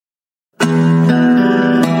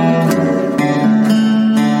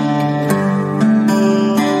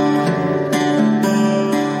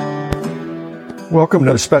welcome to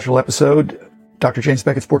another special episode. Dr. James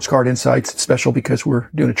Beckett Sports Card Insights. It's special because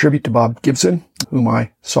we're doing a tribute to Bob Gibson, whom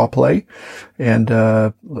I saw play, and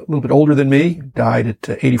a little bit older than me, died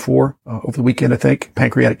at 84 over the weekend, I think,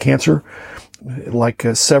 pancreatic cancer. Like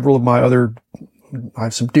several of my other, I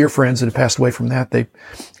have some dear friends that have passed away from that.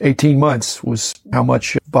 18 months was how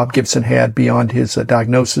much Bob Gibson had beyond his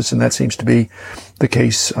diagnosis, and that seems to be the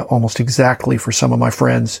case almost exactly for some of my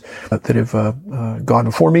friends that have gone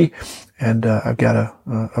before me. And I've got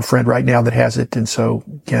a friend right now that has it, and so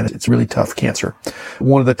again, it's really tough cancer.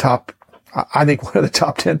 I think one of the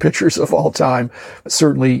top 10 pitchers of all time.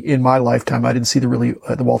 Certainly in my lifetime, I didn't see the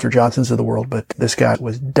Walter Johnsons of the world, but this guy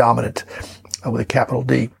was dominant with a capital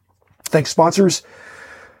D. Thanks, sponsors.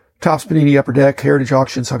 Topps Panini Upper Deck, Heritage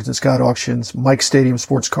Auctions, Huggins & Scott Auctions, Mike Stadium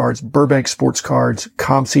Sports Cards, Burbank Sports Cards,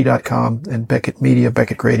 ComC.com, and Beckett Media,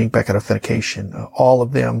 Beckett Grading, Beckett Authentication. All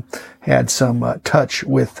of them had some touch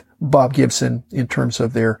with Bob Gibson in terms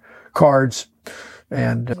of their cards.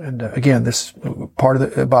 And again, this part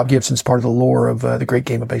of Bob Gibson's part of the lore of the great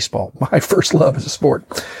game of baseball. My first love as a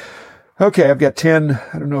sport. Okay, I've got 10.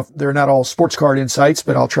 I don't know if they're not all sports card insights,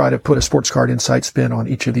 but I'll try to put a sports card insight spin on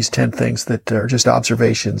each of these 10 things that are just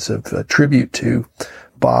observations of tribute to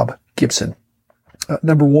Bob Gibson.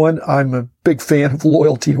 Number one, I'm a big fan of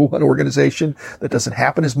loyalty to one organization. That doesn't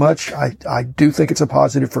happen as much. I do think it's a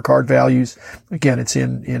positive for card values. Again, it's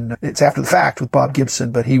it's after the fact with Bob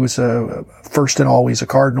Gibson, but he was first and always a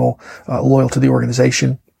Cardinal, loyal to the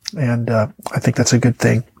organization. And I think that's a good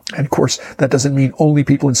thing. And of course, that doesn't mean only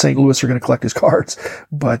people in St. Louis are going to collect his cards,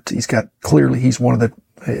 but he's one of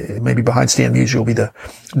the, maybe behind Stan Musial, will be the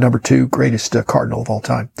number 2 greatest Cardinal of all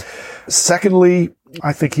time. Secondly,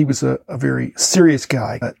 I think he was a very serious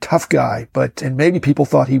guy, a tough guy, and maybe people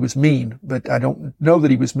thought he was mean, but I don't know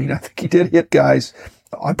that he was mean. I think he did hit guys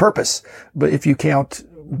on purpose. But if you count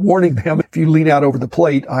warning them, if you lean out over the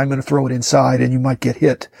plate, I'm going to throw it inside and you might get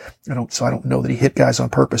hit. I don't know that he hit guys on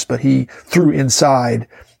purpose, but he threw inside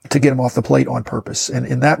to get him off the plate on purpose. And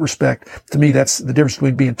in that respect, to me, that's the difference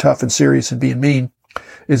between being tough and serious and being mean,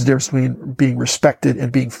 is the difference between being respected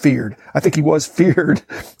and being feared. I think he was feared,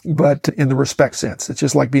 but in the respect sense. It's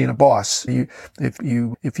just like being a boss. If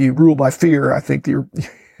you rule by fear, I think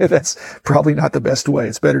that's probably not the best way.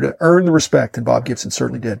 It's better to earn the respect, and Bob Gibson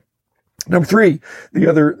certainly did. Number 3, the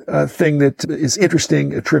other thing that is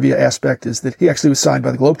interesting, a trivia aspect, is that he actually was signed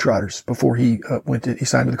by the Globetrotters before he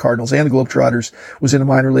signed with the Cardinals and the Globetrotters, was in the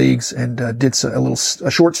minor leagues and did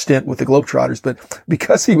a short stint with the Globetrotters. But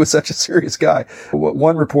because he was such a serious guy,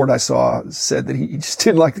 one report I saw said that he just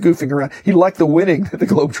didn't like the goofing around. He liked the winning that the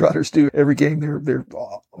Globetrotters do every game. They're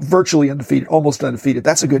virtually undefeated, almost undefeated.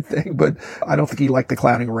 That's a good thing, but I don't think he liked the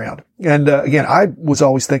clowning around. And again, I was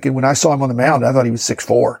always thinking, when I saw him on the mound, I thought he was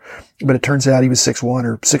 6'4", but it turns out he was 6'1"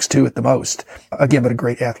 or 6'2" at the most. Again, but a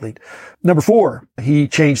great athlete. Number 4, he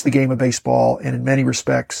changed the game of baseball, and in many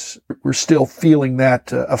respects, we're still feeling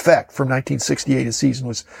that effect from 1968. His season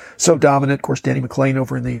was so dominant. Of course, Denny McLain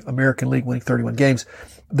over in the American League winning 31 games.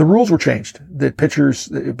 The rules were changed.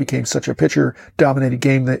 It became such a pitcher-dominated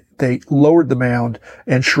game that they lowered the mound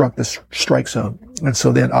and shrunk the strike zone. And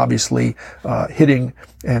so then, obviously, hitting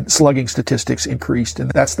and slugging statistics increased.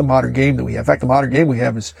 And that's the modern game that we have. In fact, the modern game we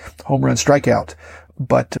have is home run strikeout.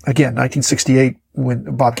 But again, 1968,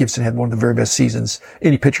 when Bob Gibson had one of the very best seasons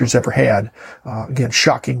any pitcher's ever had. Again,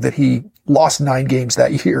 shocking that he lost 9 games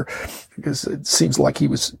that year, because it seems like he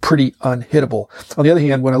was pretty unhittable. On the other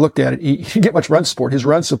hand, when I looked at it, he didn't get much run support. His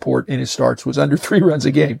run support in his starts was under 3 runs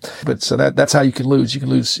a game. But so that's how you can lose.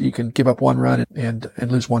 You can give up 1 run and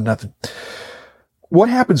lose 1-0. What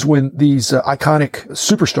happens when these iconic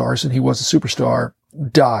superstars, and he was a superstar,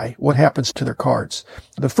 die? What happens to their cards?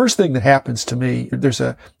 The first thing that happens to me, there's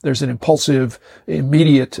an impulsive,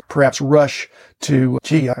 immediate, perhaps rush to,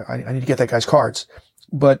 I need to get that guy's cards.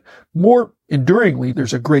 But more enduringly,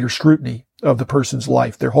 there's a greater scrutiny of the person's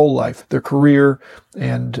life, their whole life, their career,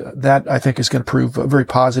 and that, I think, is going to prove very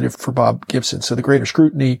positive for Bob Gibson. So the greater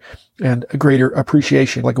scrutiny and a greater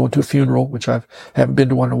appreciation, like going to a funeral, which I haven't been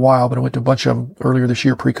to one in a while, but I went to a bunch of them earlier this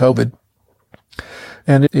year, pre-COVID.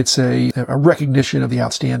 And it's a recognition of the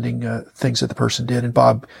outstanding things that the person did, and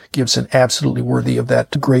Bob Gibson absolutely worthy of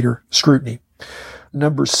that greater scrutiny.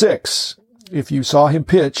 Number 6, if you saw him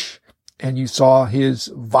pitch, and you saw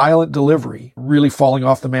his violent delivery, really falling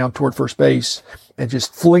off the mound toward first base and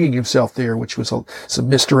just flinging himself there, which was some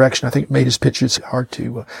misdirection. I think it made his pitches hard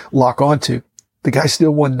to lock onto. The guy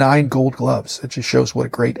still won 9 Gold Gloves. It just shows what a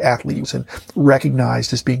great athlete he was, and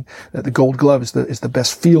recognized as being the Gold Glove is the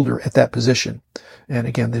best fielder at that position. And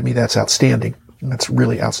again, to me, that's outstanding. And that's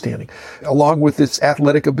really outstanding. Along with this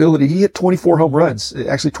athletic ability, he hit 24 home runs,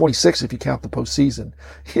 actually 26 if you count the postseason.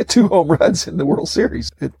 He hit 2 home runs in the World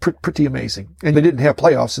Series. Pretty amazing. And they didn't have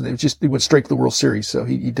playoffs, and he went straight to the World Series. So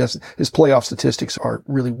he doesn't, his playoff statistics are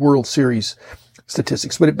really World Series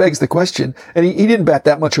statistics. But it begs the question, and he didn't bat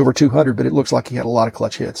that much over 200, but it looks like he had a lot of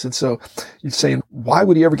clutch hits. And so you're saying, why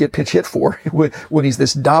would he ever get pinch hit for when he's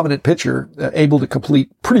this dominant pitcher, able to complete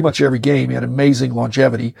pretty much every game? He had amazing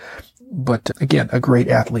longevity, but again, a great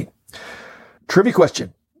athlete. Trivia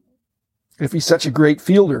question. If he's such a great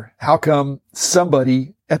fielder, how come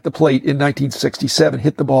somebody at the plate in 1967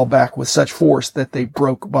 hit the ball back with such force that they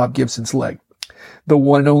broke Bob Gibson's leg? The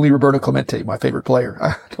one and only Roberto Clemente, my favorite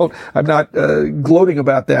player. I'm not gloating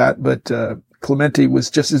about that, but Clemente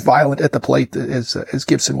was just as violent at the plate as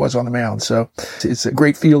Gibson was on the mound. So his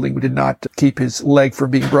great fielding did not keep his leg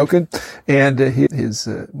from being broken, and his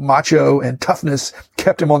macho and toughness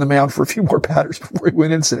kept him on the mound for a few more batters before he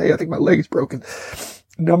went in and said, "Hey, I think my leg is broken."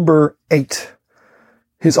 Number 8,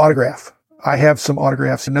 his autograph. I have some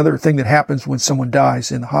autographs. Another thing that happens when someone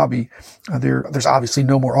dies in the hobby, there's obviously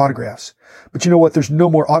no more autographs. But you know what? There's no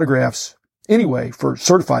more autographs anyway for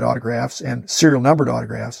certified autographs and serial numbered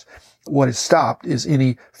autographs. What is stopped is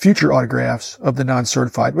any future autographs of the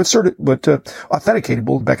non-certified, but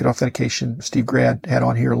authenticatable. Beckett Authentication, Steve Grad had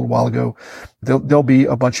on here a little while ago. There'll be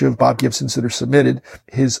a bunch of Bob Gibsons that are submitted.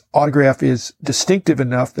 His autograph is distinctive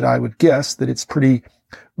enough that I would guess that it's pretty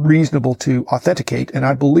reasonable to authenticate. And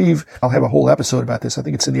I believe I'll have a whole episode about this. I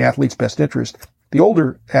think it's in the athlete's best interest. The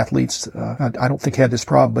older athletes, I don't think had this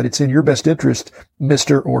problem, but it's in your best interest,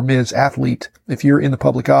 Mr. or Ms. Athlete, if you're in the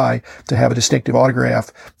public eye, to have a distinctive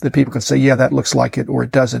autograph that people can say, yeah, that looks like it, or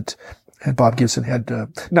it doesn't. And Bob Gibson had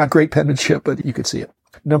not great penmanship, but you could see it.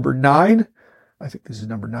 Number 9, I think this is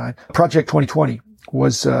number 9. Project 2020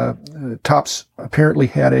 was Topps apparently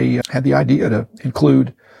had the idea to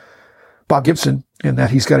include Bob Gibson in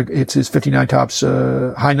that it's his 59 Topps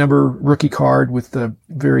high number rookie card with the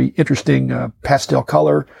very interesting pastel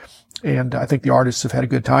color. And I think the artists have had a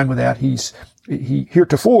good time with that. He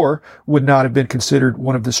heretofore would not have been considered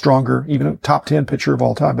one of the stronger, even a top 10 pitcher of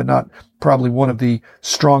all time, but not probably one of the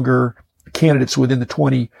stronger candidates within the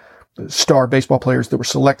 20 star baseball players that were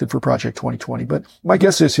selected for Project 2020. But my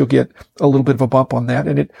guess is he'll get a little bit of a bump on that.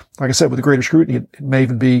 And like I said, with the greater scrutiny, it may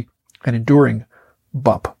even be an enduring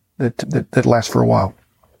bump that lasts for a while.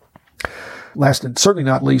 Last and certainly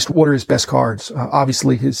not least, what are his best cards?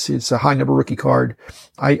 Obviously his high number rookie card.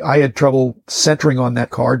 I had trouble centering on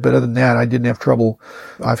that card, but other than that, I didn't have trouble.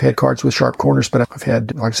 I've had cards with sharp corners, but I've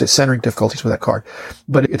had, like I said, centering difficulties with that card.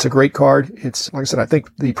 But it's a great card. It's, like I said, I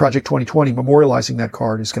think the Project 2020 memorializing that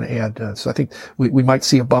card is going to add, so I think we might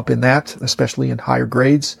see a bump in that, especially in higher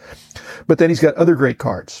grades. But then he's got other great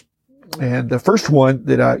cards. And the first one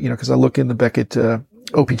that cause I look in the Beckett,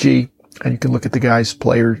 OPG, and you can look at the guys'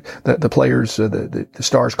 the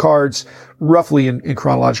stars cards roughly in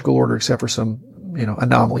chronological order, except for some,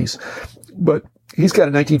 anomalies. But he's got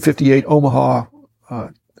a 1958 Omaha,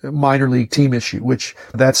 minor league team issue, which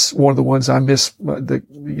that's one of the ones I miss.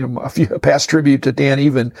 A past tribute to Dan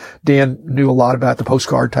Even. Dan knew a lot about the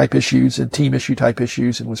postcard type issues and team issue type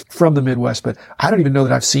issues and was from the Midwest, but I don't even know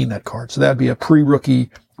that I've seen that card. So that'd be a pre-rookie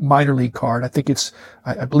minor league card.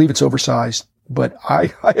 I believe it's oversized, but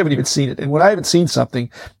I haven't even seen it. And when I haven't seen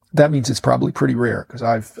something, that means it's probably pretty rare because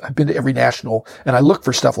I've been to every national and I look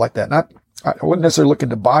for stuff like that. I wasn't necessarily looking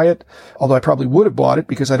to buy it, although I probably would have bought it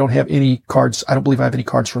because I don't have any cards. I don't believe I have any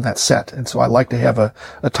cards from that set. And so I like to have a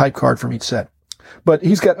type card from each set. But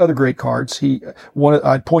he's got other great cards.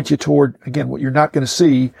 I'd point you toward, again, what you're not going to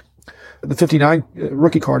see. The 59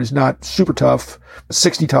 rookie card is not super tough.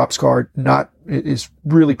 60 Topps card is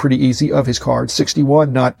really pretty easy of his cards.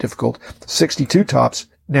 61, not difficult. 62 Topps,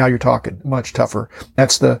 now you're talking much tougher.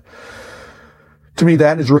 To me,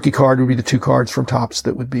 that and his rookie card would be the two cards from Topps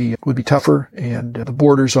that would be tougher. And the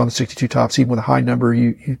borders on the 62 Topps, even with a high number,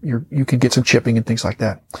 you can get some chipping and things like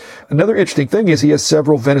that. Another interesting thing is he has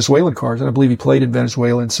several Venezuelan cards, and I believe he played in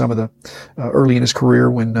Venezuela in some of the early in his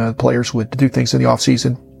career when players would do things in the off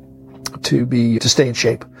season to stay in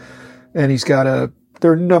shape. And he's got there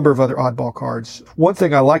are a number of other oddball cards. One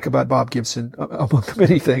thing I like about Bob Gibson, among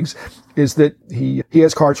many things, is that he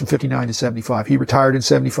has cards from 59 to 75. He retired in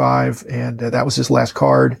 75, and that was his last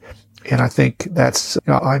card. And I think that's,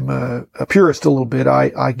 I'm a purist a little bit.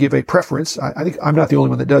 I give a preference. I think I'm not the only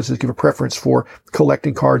one that does this, give a preference for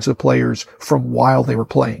collecting cards of players from while they were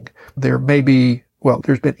playing. There's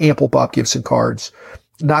been ample Bob Gibson cards,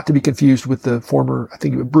 not to be confused with the former, I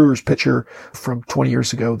think, Brewers pitcher from 20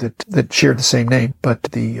 years ago that shared the same name. But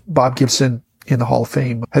the Bob Gibson in the Hall of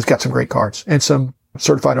Fame has got some great cards and some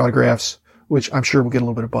certified autographs which I'm sure will get a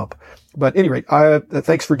little bit of bump. But at any rate,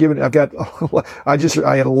 thanks for giving. I had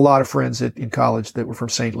a lot of friends in college that were from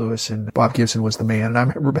St. Louis, and Bob Gibson was the man. And I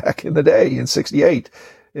remember back in the day in 68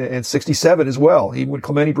 and 67 as well. Even when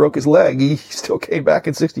Clemente broke his leg, he still came back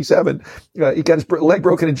in 67. He got his leg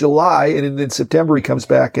broken in July, and in September he comes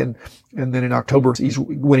back, and then in October he's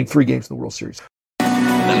winning 3 games in the World Series. The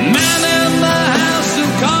man